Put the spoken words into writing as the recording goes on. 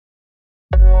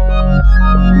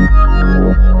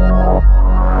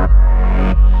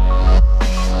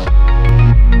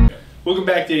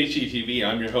back to HTTV.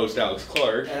 I'm your host, Alex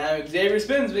Clark. And I'm Xavier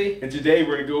Spinsby. And today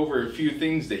we're going to go over a few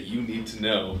things that you need to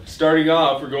know. Starting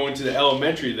off, we're going to the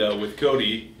elementary, though, with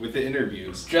Cody, with the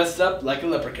interviews. Dressed up like a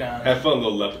leprechaun. Have fun,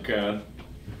 little leprechaun.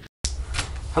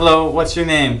 Hello, what's your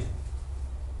name?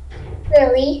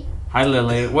 Lily. Hi,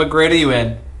 Lily. What grade are you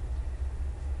in?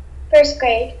 First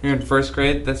grade. You're in first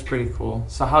grade? That's pretty cool.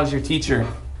 So how's your teacher?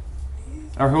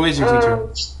 Or who is your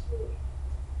teacher?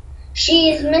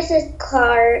 She's Mrs.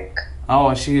 Clark.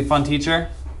 Oh, is she a fun teacher?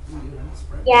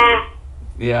 Yeah.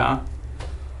 Yeah.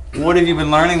 What have you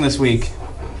been learning this week?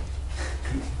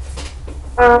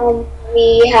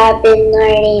 We have been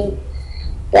learning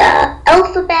the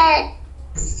alphabet,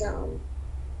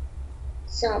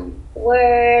 some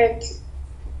words,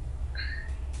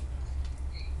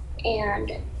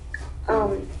 and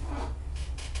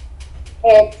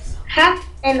it's half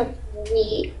in a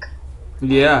week.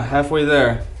 Yeah, halfway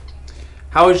there.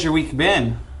 How has your week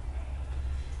been?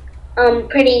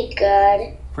 Pretty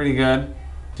good. Pretty good.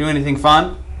 Do anything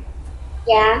fun?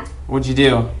 Yeah. What'd you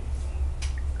do?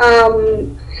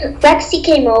 Lexi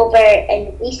came over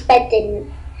and we spent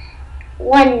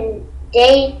one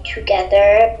day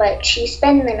together, but she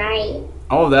spent the night.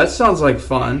 Oh, that sounds like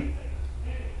fun.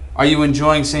 Are you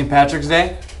enjoying St. Patrick's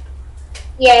Day?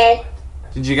 Yes.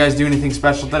 Did you guys do anything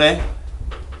special today?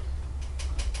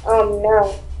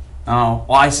 No. Oh,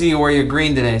 well, I see you wear your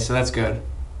green today, so that's good.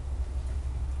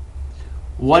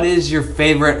 What is your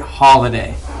favorite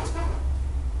holiday?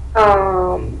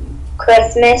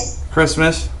 Christmas.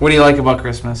 Christmas? What do you like about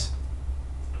Christmas?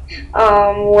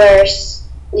 Where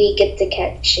we get to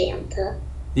catch Santa.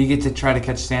 You get to try to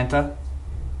catch Santa?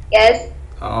 Yes.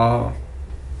 Oh.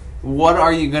 What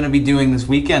are you going to be doing this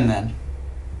weekend then?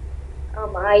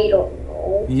 I don't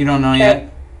know. You don't know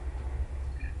yet?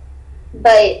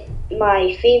 But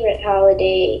my favorite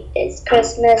holiday is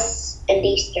Christmas and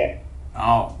Easter.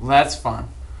 Oh, that's fun.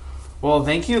 Well,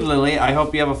 thank you, Lily. I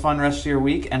hope you have a fun rest of your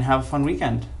week and have a fun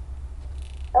weekend.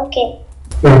 Okay.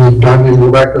 Time to go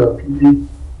back to the PD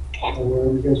or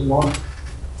wherever you guys want.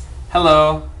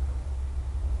 Hello.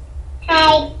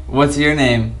 Hi, What's your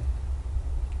name?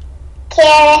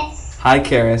 Karis. Hi,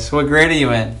 Karis. What grade are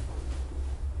you in?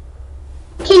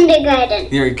 Kindergarten.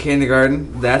 You're in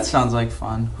kindergarten? That sounds like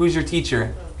fun. Who's your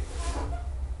teacher?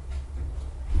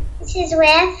 Mrs.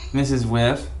 West. Mrs.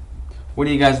 Whiff. What are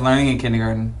you guys learning in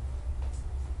kindergarten?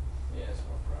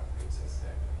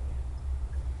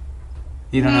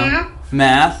 You don't know?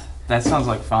 Math? That sounds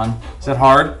like fun. Is that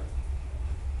hard?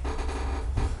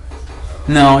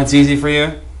 No, it's easy for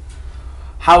you?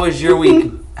 How was your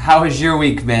week? How has your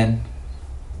week been?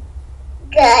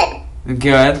 Good.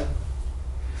 Good.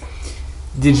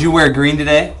 Did you wear green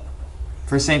today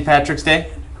for St. Patrick's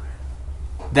Day?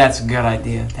 That's a good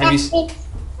idea. Have you?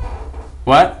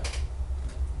 What?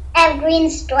 I have green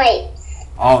stripes.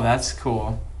 Oh, that's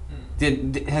cool.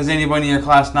 Has anybody in your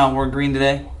class not wore green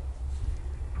today?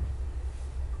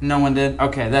 No one did?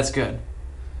 Okay, that's good.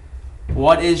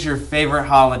 What is your favorite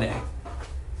holiday?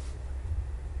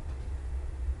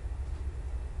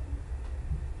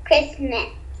 Christmas.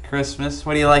 Christmas?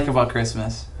 What do you like about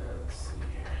Christmas?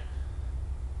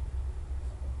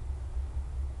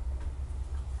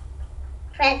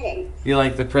 Presents. You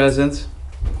like the presents?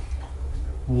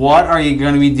 What are you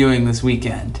going to be doing this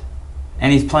weekend?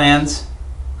 Any plans?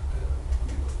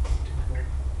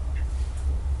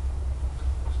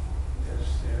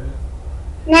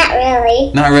 Not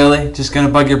really. Not really? Just going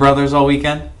to bug your brothers all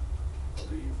weekend?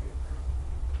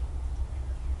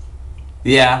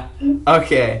 Yeah?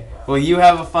 Okay. Well, you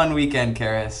have a fun weekend,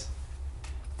 Karis.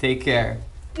 Take care.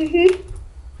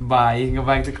 Bye. You can go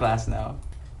back to class now.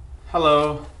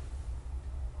 Hello.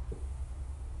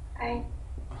 Hi.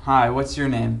 Hi, what's your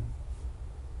name?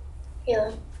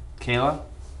 Kayla. Kayla?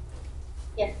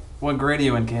 Yeah. What grade are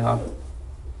you in, Kayla?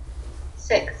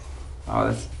 6.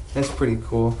 Oh, that's pretty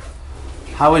cool.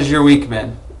 How has your week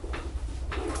been?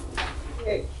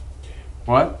 Good.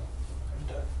 What?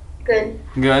 Good.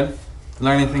 Good?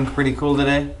 Learn anything pretty cool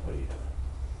today?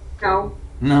 No.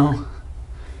 No.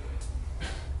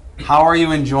 How are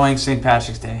you enjoying St.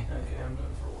 Patrick's Day?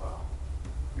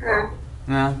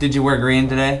 No? Did you wear green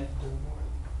today?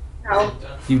 No.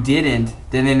 You didn't?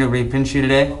 Didn't anybody pinch you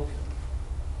today?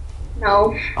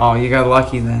 No. Oh, you got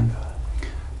lucky then.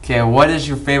 Okay, what is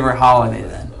your favorite holiday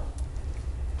then?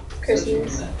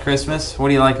 Christmas. Christmas? What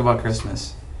do you like about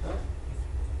Christmas?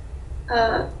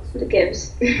 The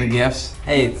gifts. The gifts?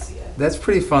 Hey, that's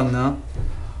pretty fun though.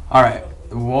 Alright,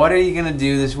 what are you going to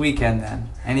do this weekend then?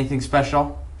 Anything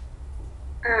special?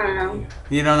 I don't know.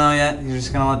 You don't know yet? You're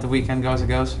just going to let the weekend go as it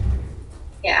goes?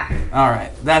 Yeah.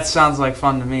 Alright, that sounds like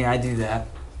fun to me. I do that.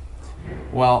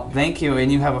 Well, thank you,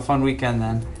 and you have a fun weekend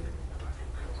then.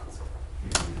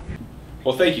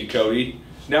 Well, thank you, Cody.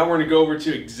 Now we're going to go over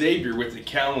to Xavier with the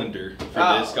calendar for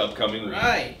this upcoming week.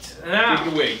 Right. Now, Take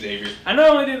it away, Xavier. I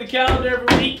normally do the calendar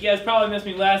every week. You guys probably missed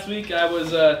me last week. I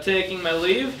was taking my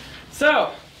leave.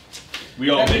 So, We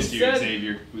all that missed you, being said,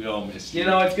 Xavier. We all missed you. you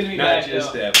know, it's going to be Not back,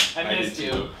 just though. them. I missed did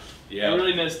you. too. Yeah. I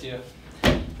really missed you.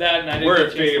 That and I didn't We're a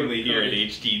get a chance to family work here at Cody.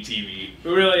 HTTV.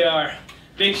 We really are.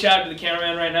 Big shout out to the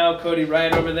cameraman right now, Cody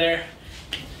Wright over there.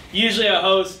 Usually a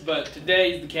host, but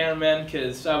today he's the cameraman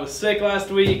because I was sick last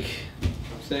week.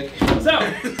 I'm sick. So,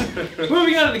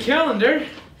 moving on to the calendar.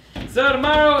 So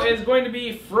tomorrow is going to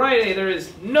be Friday. There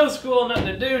is no school, nothing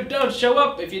to do. Don't show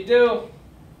up. If you do,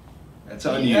 That's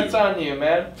on you. that's on you,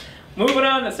 man. Moving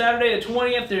on to Saturday the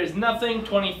 20th, there is nothing.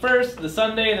 21st, the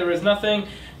Sunday, there is nothing.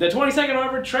 The 22nd,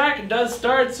 however, track does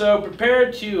start, so prepare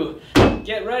to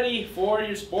get ready for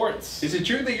your sports. Is it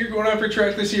true that you're going out for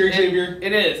track this year, Xavier?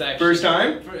 It is, actually. First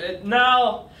time?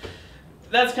 No,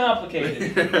 that's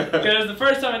complicated. Because the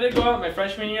first time I did go out my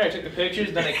freshman year, I took the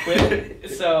pictures, then I quit.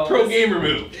 So Pro gamer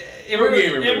move.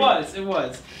 It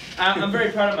was. I'm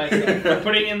very proud of myself for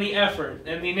putting in the effort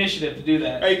and the initiative to do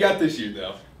that. I got this year,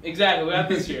 though. Exactly, we got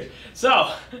this year.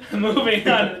 So, moving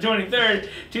on to the 23rd.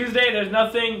 Tuesday, there's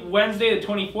nothing. Wednesday, the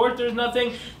 24th, there's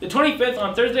nothing. The 25th,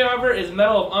 on Thursday, however, is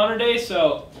Medal of Honor Day,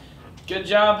 so good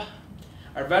job,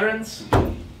 our veterans.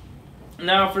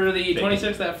 Now for the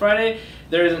 26th, that Friday,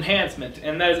 there is enhancement.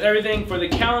 And that is everything for the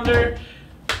calendar.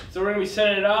 So we're going to be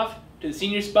sending it off to the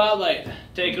Senior Spotlight.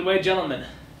 Take it away, gentlemen.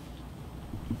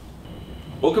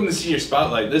 Welcome to Senior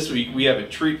Spotlight. This week we have a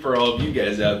treat for all of you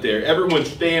guys out there. Everyone's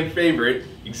fan favorite,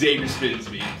 Xavier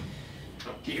Spinsby.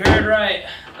 You heard right.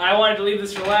 I wanted to leave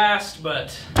this for last,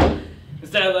 but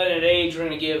instead of letting it age, we're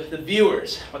going to give the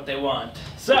viewers what they want.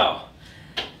 So,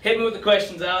 hit me with the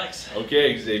questions, Alex.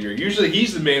 Okay, Xavier. Usually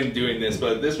he's the man doing this,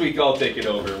 but this week I'll take it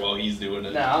over while he's doing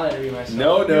it. No, I'll interview myself.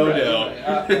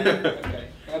 No.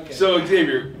 Okay. So,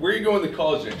 Xavier, where are you going to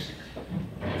college next year?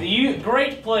 The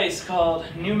great place called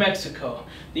New Mexico.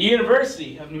 The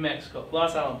University of New Mexico.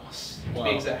 Los Alamos, to Wow.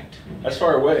 be exact. That's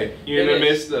far away. You It gonna is.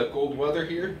 miss the cold weather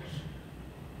here?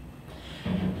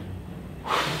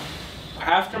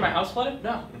 After my house flooded?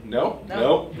 No.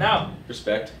 No.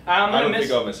 Respect. I'm I gonna don't miss.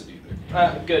 think I'll miss it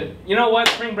either. Good. You know what?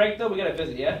 Spring break though, we gotta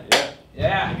visit. Yeah. Yeah.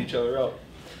 Yeah. Get each other out.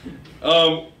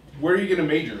 Where are you gonna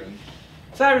major in?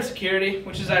 Cybersecurity,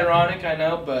 which is ironic, I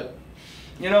know, but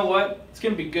you know what? It's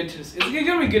gonna be good to. It's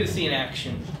gonna be good to see in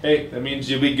action. Hey, that means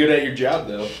you'll be good at your job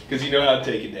though, because you know how to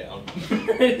take it down.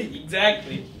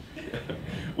 Exactly.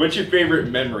 What's your favorite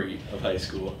memory of high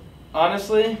school?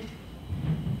 Honestly,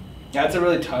 that's a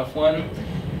really tough one.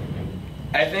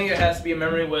 I think it has to be a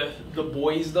memory with the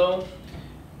boys though,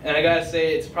 and I gotta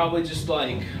say it's probably just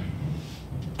like.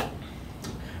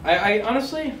 I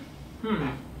honestly,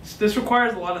 this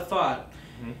requires a lot of thought.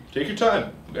 Take your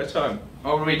time. We got time.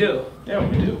 Oh, we do. Yeah,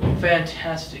 we do.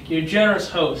 Fantastic. You're a generous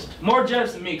host. More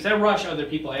generous than me, because I rush other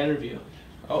people I interview.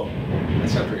 Oh,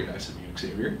 that's not very nice of you,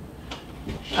 Xavier.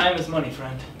 Time is money,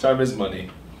 friend. Time is money.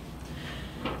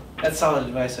 That's solid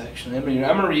advice, actually. I'm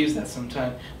gonna reuse that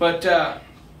sometime. But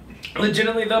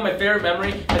legitimately, though, my favorite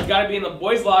memory has got to be in the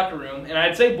boys' locker room, and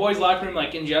I'd say boys' locker room,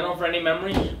 like in general, for any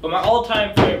memory. But my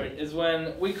all-time favorite is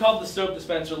when we called the soap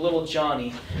dispenser Little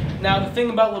Johnny. Now, the thing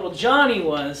about Little Johnny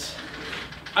was,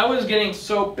 I was getting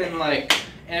soap and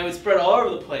it would spread all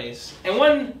over the place. And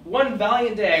one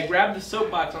valiant day, I grabbed the soap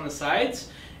box on the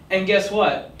sides, and guess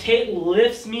what? Tape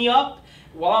lifts me up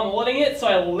while I'm holding it, so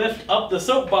I lift up the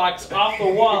soapbox off the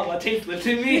wall while tape's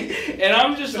lifting me, and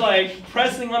I'm just like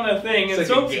pressing on the thing, and It's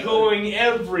like soap's a gun. going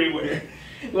everywhere.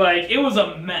 Like, it was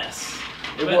a mess.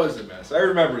 It was a mess. I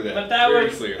remember that, But that very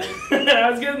was clearly. I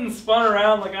was getting spun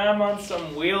around like I'm on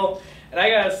some wheel, and I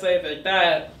gotta say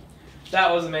that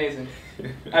was amazing.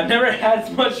 I've never had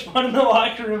as much fun in the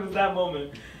locker room as that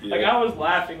moment. Yeah. Like, I was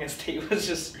laughing as tape was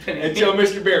just spinning. Until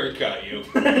Mr. Barrett caught you.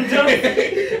 Well,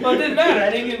 it didn't matter. I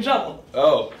didn't get in trouble.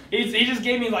 Oh. He just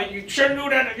gave me like, you shouldn't do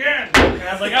that again. And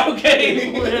I was like,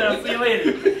 okay, I'll see you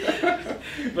later.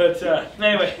 But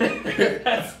anyway,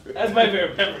 that's my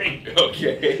favorite memory.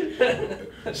 Okay.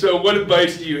 So what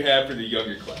advice do you have for the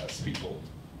younger class people?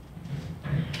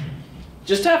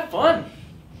 Just have fun.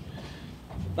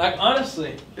 Like,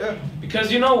 honestly. Yeah.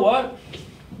 Because you know what?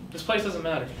 This place doesn't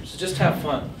matter. So just have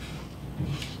fun.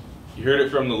 You heard it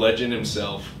from the legend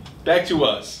himself. Back to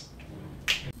us.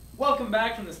 Welcome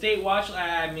back from the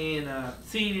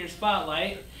Senior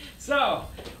Spotlight. So,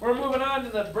 we're moving on to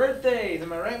the birthdays.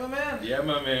 Am I right, my man? Yeah,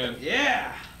 my man.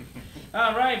 Yeah.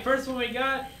 All right, first one we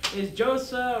got is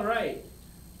Joseph Wright.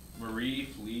 Marie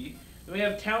Flea. Then we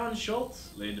have Talon Schultz.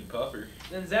 Landon Puffer.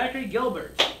 Then Zachary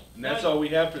Gilbert. And that's all we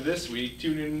have for this week.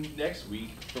 Tune in next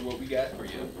week for what we got for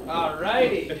you.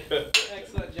 Alrighty.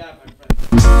 Excellent job,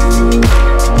 my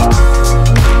friend.